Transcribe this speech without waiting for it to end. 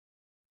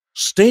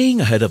Staying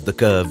ahead of the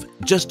curve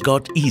just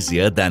got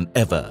easier than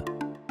ever.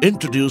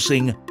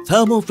 Introducing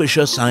Thermo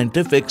Fisher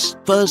Scientific's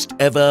first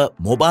ever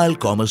mobile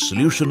commerce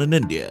solution in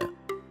India.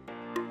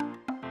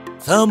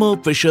 Thermo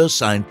Fisher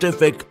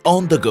Scientific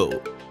on the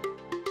go.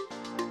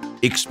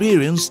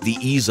 Experience the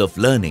ease of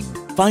learning,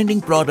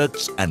 finding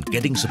products and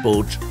getting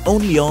support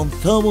only on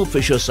Thermo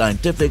Fisher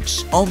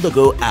Scientific's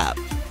on-the-go app.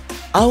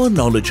 Our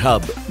Knowledge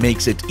Hub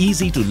makes it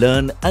easy to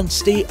learn and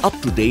stay up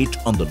to date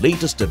on the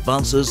latest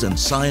advances in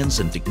science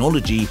and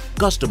technology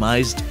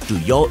customized to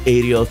your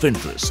area of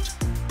interest.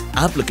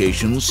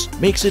 Applications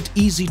makes it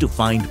easy to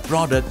find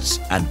products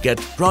and get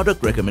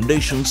product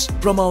recommendations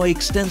from our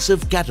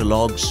extensive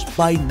catalogs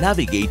by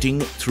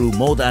navigating through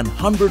more than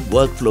 100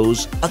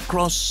 workflows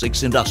across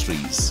 6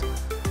 industries.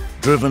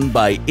 Driven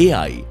by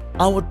AI,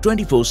 our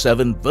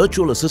 24/7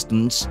 virtual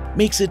assistants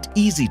makes it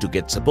easy to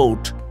get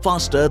support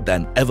faster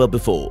than ever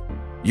before.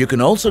 You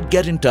can also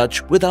get in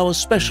touch with our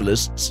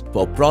specialists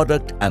for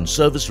product and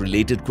service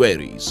related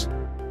queries.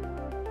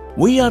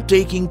 We are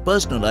taking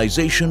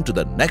personalization to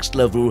the next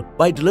level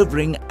by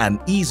delivering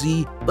an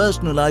easy,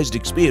 personalized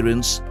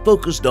experience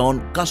focused on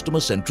customer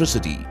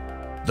centricity.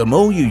 The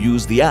more you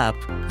use the app,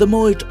 the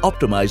more it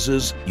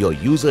optimizes your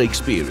user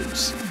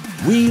experience.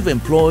 We've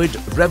employed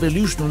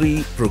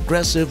revolutionary,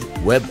 progressive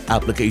web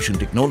application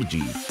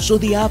technology, so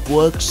the app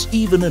works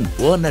even in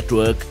poor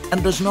network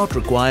and does not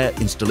require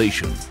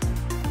installation.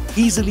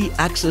 Easily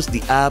access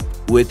the app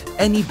with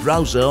any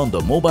browser on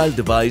the mobile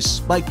device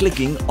by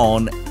clicking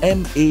on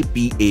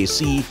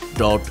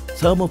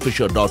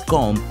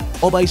mapac.thermofisher.com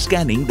or by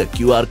scanning the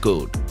QR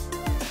code.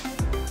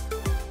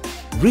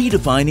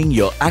 Redefining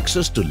your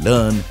access to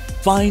learn,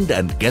 find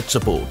and get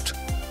support.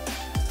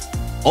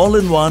 All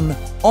in one,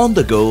 on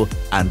the go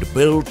and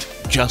built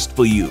just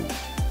for you.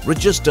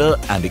 Register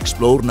and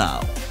explore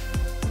now.